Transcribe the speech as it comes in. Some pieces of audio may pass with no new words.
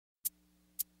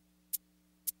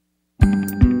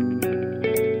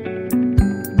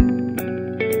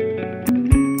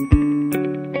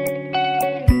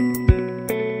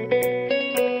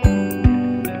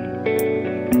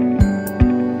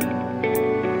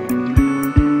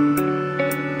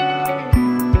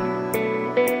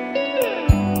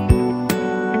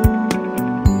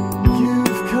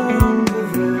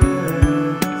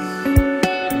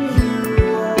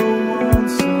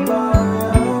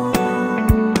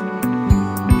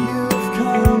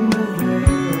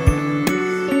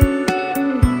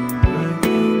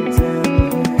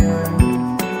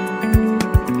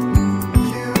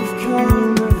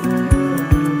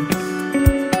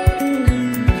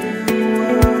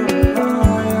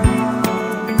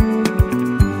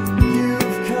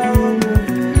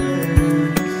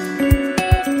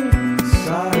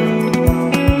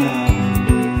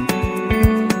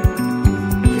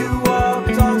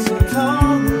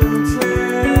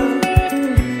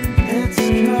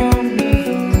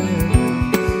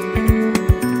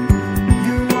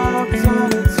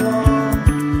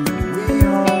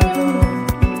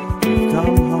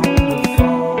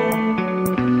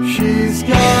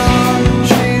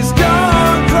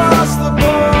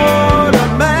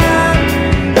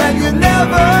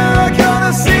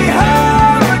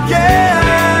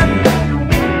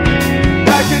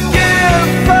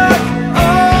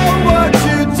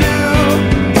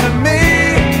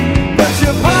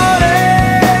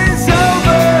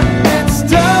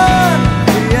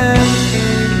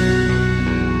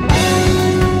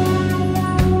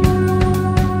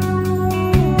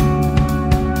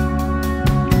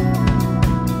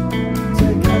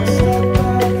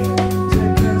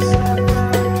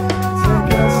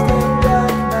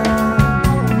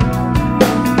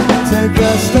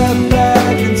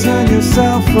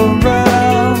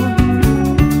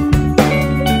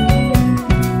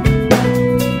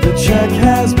check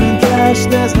has been cashed,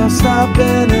 there's no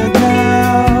stopping it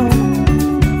now.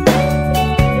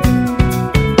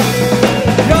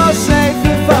 You're safe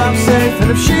if I'm safe,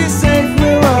 and if she's safe,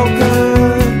 we're all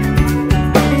good.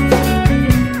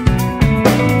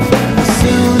 The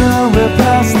sooner we're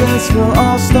past this, we'll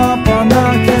all stop our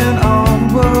knocking on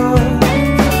wood.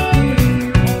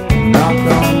 Knock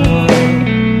on wood.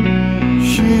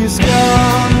 She's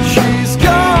gone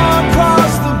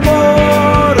across the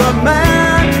border,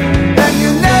 man, and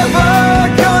you're never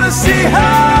gonna see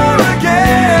her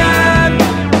again.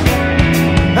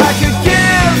 I could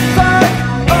give back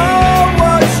all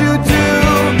what you do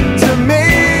to me,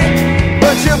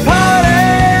 but your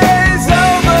party's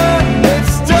over,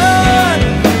 it's done,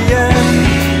 the end.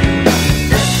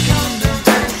 It's come to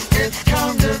this, it's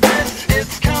come to this,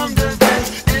 it's come to this,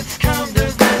 it's come to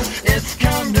this, it's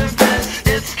come to this,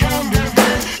 it's come to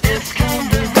this, it's come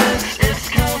to this, it's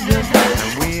come to this.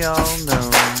 And we all know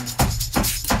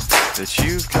that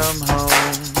you've come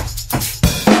home.